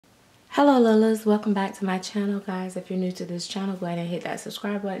Hello Lolas, welcome back to my channel, guys. If you're new to this channel, go ahead and hit that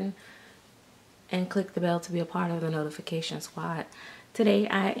subscribe button and click the bell to be a part of the notification squad. Today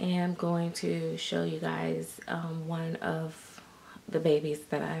I am going to show you guys one of the babies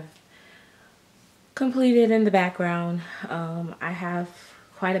that I've completed in the background. I have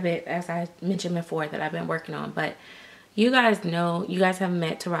quite a bit, as I mentioned before, that I've been working on, but you guys have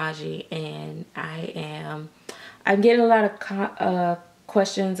met Taraji, and I'm getting a lot of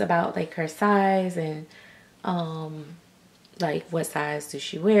questions about like her size and like what size does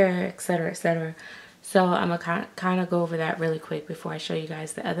she wear, etc, etc. So I'm gonna kind of go over that really quick before I show you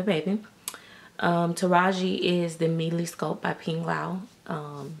guys the other baby. Taraji is the Meili sculpt by Ping Lao,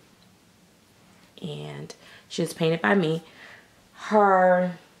 and she was painted by me.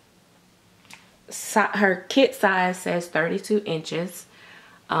 Her kit size says 32 inches.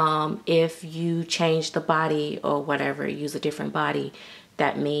 If you change the body or whatever, use a different body,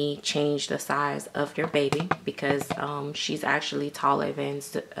 that may change the size of your baby, because she's actually taller than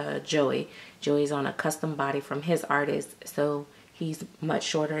Joey. Joey's on a custom body from his artist, so he's much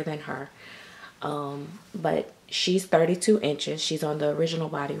shorter than her. But she's 32 inches. She's on the original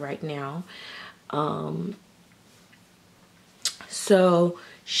body right now. So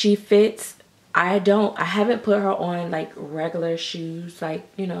she fits. I haven't put her on like regular shoes, like,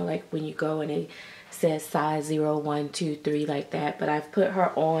 you know, like when you go and it says size 0, 1, 2, 3, like that. But I've put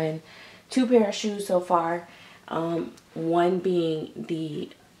her on 2 pair of shoes so far. One being the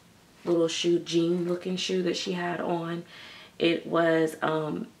little shoe, jean looking shoe that she had on. It was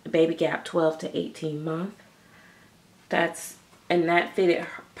Baby Gap 12 to 18 month. And that fitted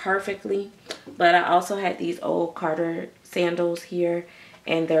her perfectly. But I also had these old Carter sandals here,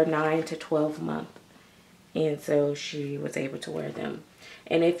 and they're 9 to 12 month, and so she was able to wear them.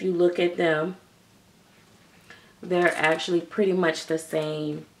 And if you look at them, they're actually pretty much the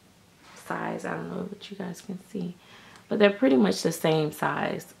same size. I don't know what you guys can see, but they're pretty much the same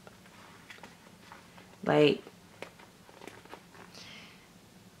size, like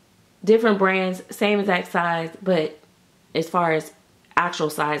different brands, same exact size, but as far as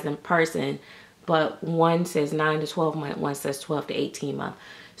actual size in person, but one says 9 to 12 month, one says 12 to 18 month.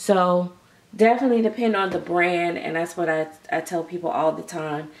 So definitely depend on the brand, and that's what I tell people all the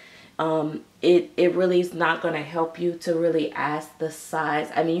time. It really is not going to help you to really ask the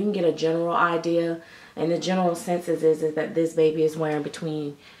size. I mean, you can get a general idea, and the general census is that this baby is wearing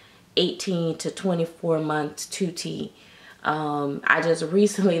between 18 to 24 months 2T. I just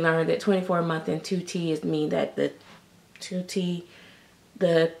recently learned that 24 month and 2T mean that the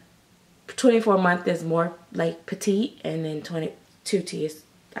 24 month is more like petite, and then 2T is,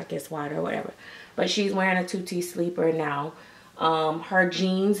 I guess, wider or whatever. But she's wearing a 2T sleeper now. Her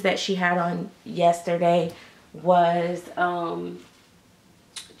jeans that she had on yesterday was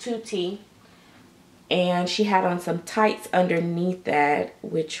 2T, and she had on some tights underneath that,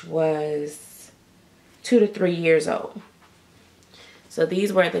 which was 2 to 3 years old. So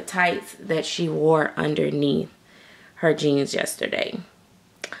these were the tights that she wore underneath her jeans yesterday.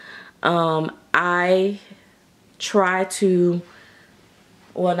 I try to,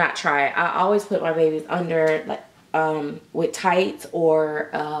 well, not try, I always put my babies under, like, with tights or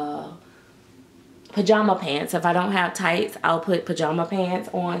pajama pants. If I don't have tights, I'll put pajama pants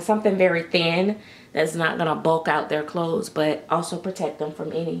on, something very thin that's not gonna bulk out their clothes, but also protect them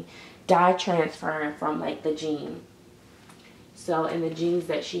from any dye transfer from like the jean. So, and the jeans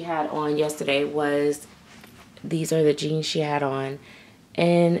that she had on yesterday was, these are the jeans she had on,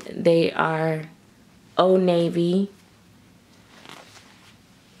 and they are Old Navy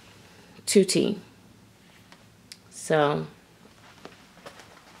 2T. So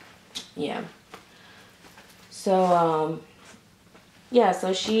yeah. So yeah,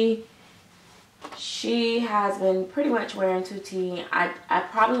 so she has been pretty much wearing 2T. I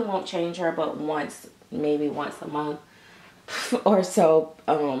probably won't change her, but maybe once a month or so.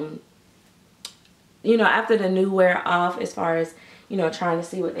 You know, after the new wear off, as far as, you know, trying to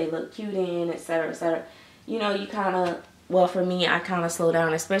see what they look cute in, etc, etc. You know, you kind of, well, for me, I kind of slow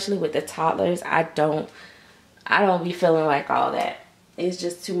down, especially with the toddlers. I don't be feeling like all that. It's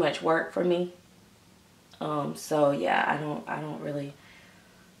just too much work for me. So yeah, I don't really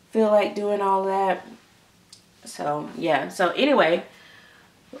feel like doing all that. So yeah. So anyway,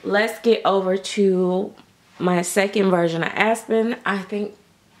 let's get over to my second version of Aspen. I think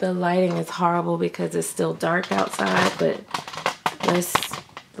the lighting is horrible because it's still dark outside, but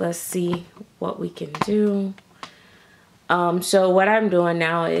let's see what we can do. So what I'm doing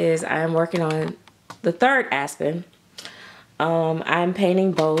now is I'm working on the third Aspen. I'm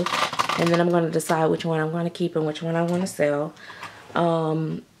painting both, and then I'm going to decide which one I'm going to keep and which one I want to sell.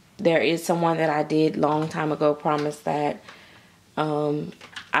 there is someone that I did long time ago promise that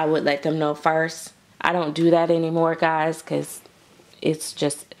I would let them know first. I don't do that anymore, guys, because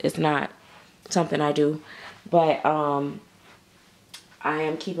it's not something I do. But I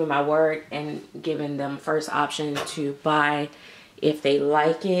am keeping my word and giving them first option to buy if they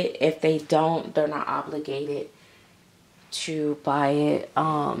like it. If they don't, they're not obligated to buy it.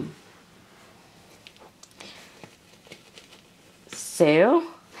 So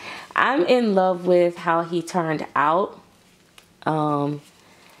I'm in love with how he turned out. I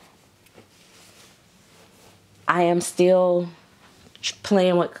am still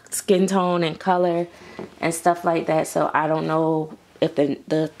playing with skin tone and color and stuff like that, so I don't know if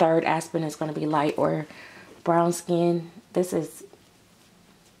the third Aspen is going to be light or brown skin. This is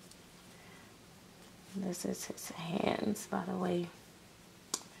his hands, by the way.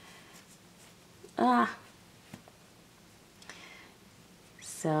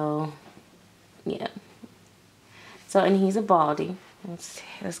 So yeah, so, and he's a baldy.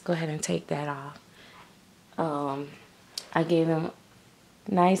 Let's go ahead and take that off. I gave him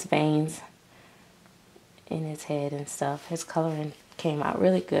nice veins in his head and stuff. His coloring came out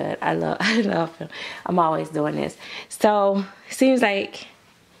really good. I love him. I'm always doing this. So seems like,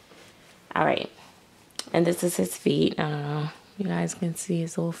 all right. And this is his feet. I don't know. You guys can see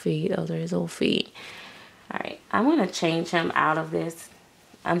his little feet. Those are his little feet. All right. I'm going to change him out of this.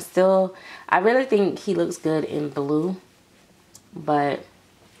 I really think he looks good in blue. But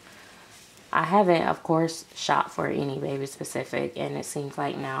I haven't, of course, shopped for any baby specific. And it seems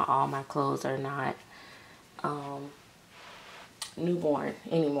like now all my clothes are not newborn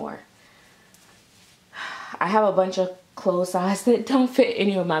anymore. I have a bunch of clothes size that don't fit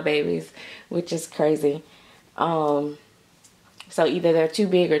any of my babies, which is crazy. So either they're too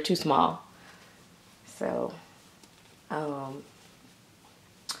big or too small. So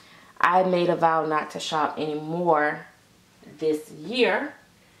I made a vow not to shop anymore this year,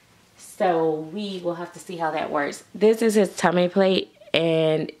 so we will have to see how that works. This is his tummy plate,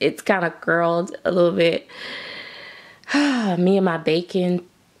 and it's kind of curled a little bit. Me and my baking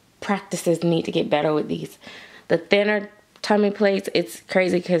practices need to get better with these. The thinner tummy plates, it's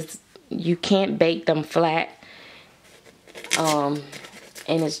crazy because you can't bake them flat. And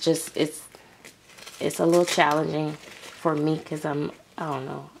it's just, it's a little challenging for me because I don't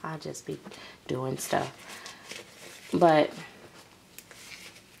know, I just be doing stuff. But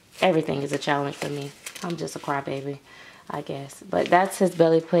everything is a challenge for me. I'm just a crybaby, I guess. But that's his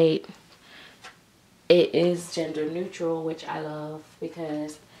belly plate. It is gender neutral, which I love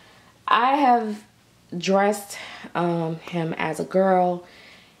because I have dressed him as a girl,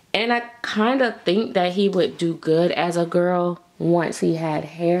 and I kind of think that he would do good as a girl once he had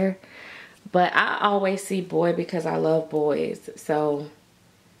hair. But I always see boy because I love boys. So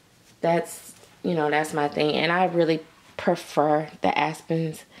that's, you know, that's my thing. And I really prefer the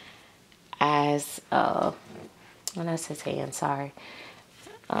Aspens as, well, that's his hand, sorry.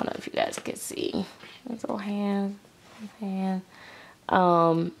 I don't know if you guys can see his little hand.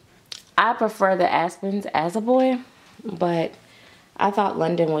 I prefer the Aspens as a boy, but I thought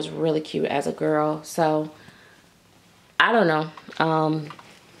London was really cute as a girl. So I don't know.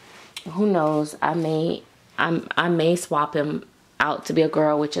 Who knows? I may swap him out to be a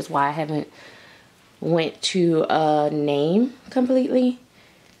girl, which is why I haven't went to a name completely.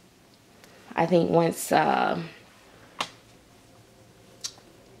 I think once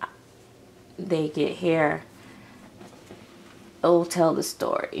they get hair, it'll tell the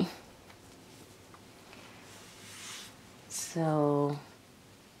story. So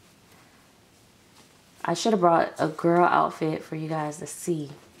I should have brought a girl outfit for you guys to see.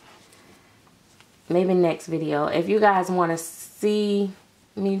 Maybe next video. If you guys want to see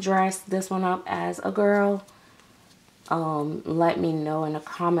me dress this one up as a girl, let me know in the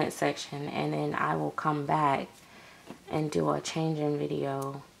comment section, and then I will come back and do a changing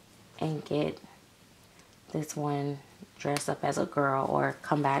video and get this one dressed up as a girl, or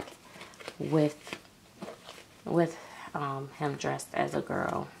come back with him dressed as a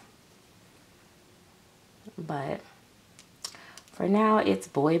girl. But for now, it's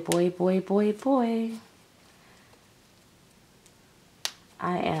boy, boy, boy, boy, boy.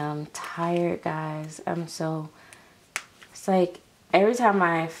 I am tired, guys. It's like every time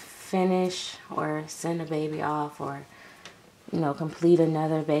I finish or send a baby off, or, you know, complete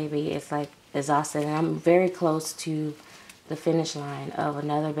another baby, it's like exhausted. And I'm very close to the finish line of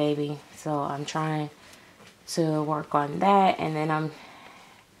another baby. So I'm trying to work on that. And then I'm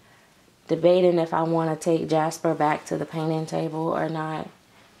debating if I want to take Jasper back to the painting table or not.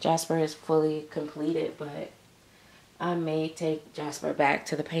 Jasper is fully completed, but I may take Jasper back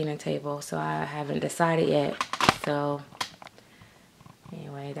to the painting table, so I haven't decided yet. So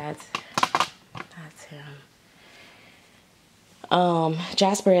anyway, that's him.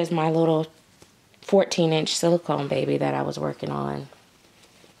 Jasper is my little 14-inch silicone baby that I was working on.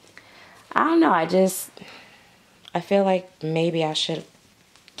 I don't know, I feel like maybe I should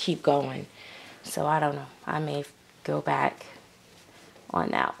keep going. So I don't know, I may go back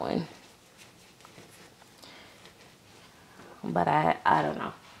on that one. But I don't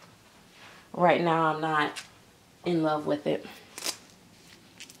know. Right now I'm not in love with it.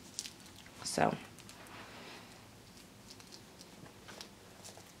 So.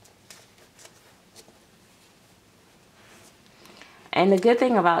 And the good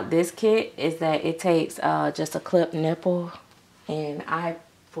thing about this kit is that it takes just a clip nipple. And I,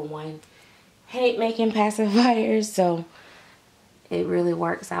 for one, hate making pacifiers. So it really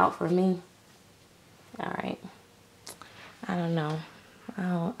works out for me. All right. I don't know.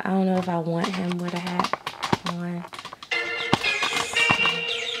 I don't know if I want him with a hat on.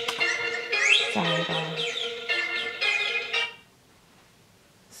 Sorry, guys.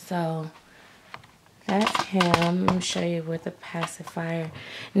 So that's him. Let me show you with the pacifier.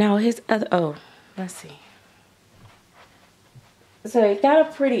 Now his other, oh, let's see. So it got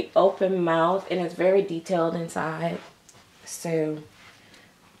a pretty open mouth and it's very detailed inside. So,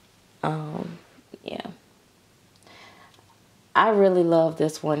 yeah. I really love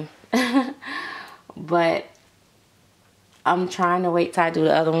this one. But I'm trying to wait till I do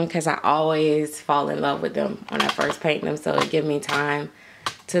the other one because I always fall in love with them when I first paint them. So it gives me time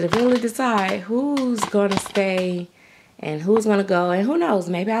to really decide who's going to stay and who's going to go. And who knows,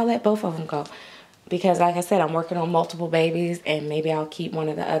 maybe I'll let both of them go. Because like I said, I'm working on multiple babies and maybe I'll keep one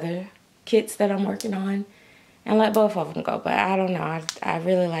of the other kits that I'm working on and let both of them go. But I don't know. I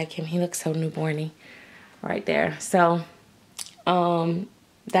really like him. He looks so newborny right there. So,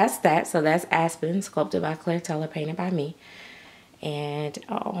 that's that. So that's Aspen, sculpted by Claire Teller, painted by me. And,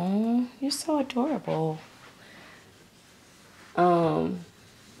 oh, you're so adorable. Like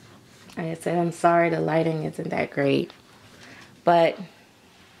I said, I'm sorry the lighting isn't that great. But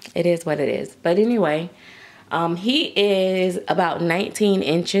it is what it is. But anyway, he is about 19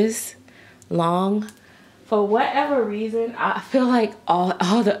 inches long. For whatever reason, I feel like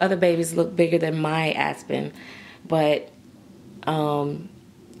all the other babies look bigger than my Aspen. But, I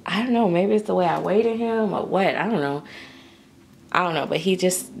don't know. Maybe it's the way I weighted him or what. I don't know. But he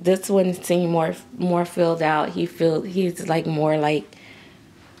just, this one seemed more filled out. He's like more like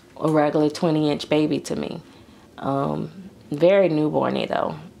a regular 20-inch baby to me. Very newborny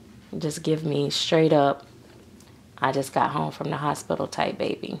though. Just give me straight up, I just got home from the hospital type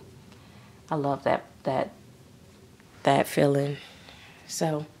baby. I love that feeling.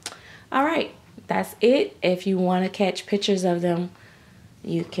 So, all right, that's it. If you want to catch pictures of them,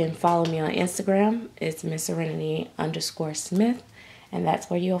 you can follow me on Instagram. It's MsSerenity_Smith, and that's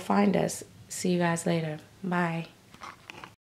where you'll find us. See you guys later. Bye.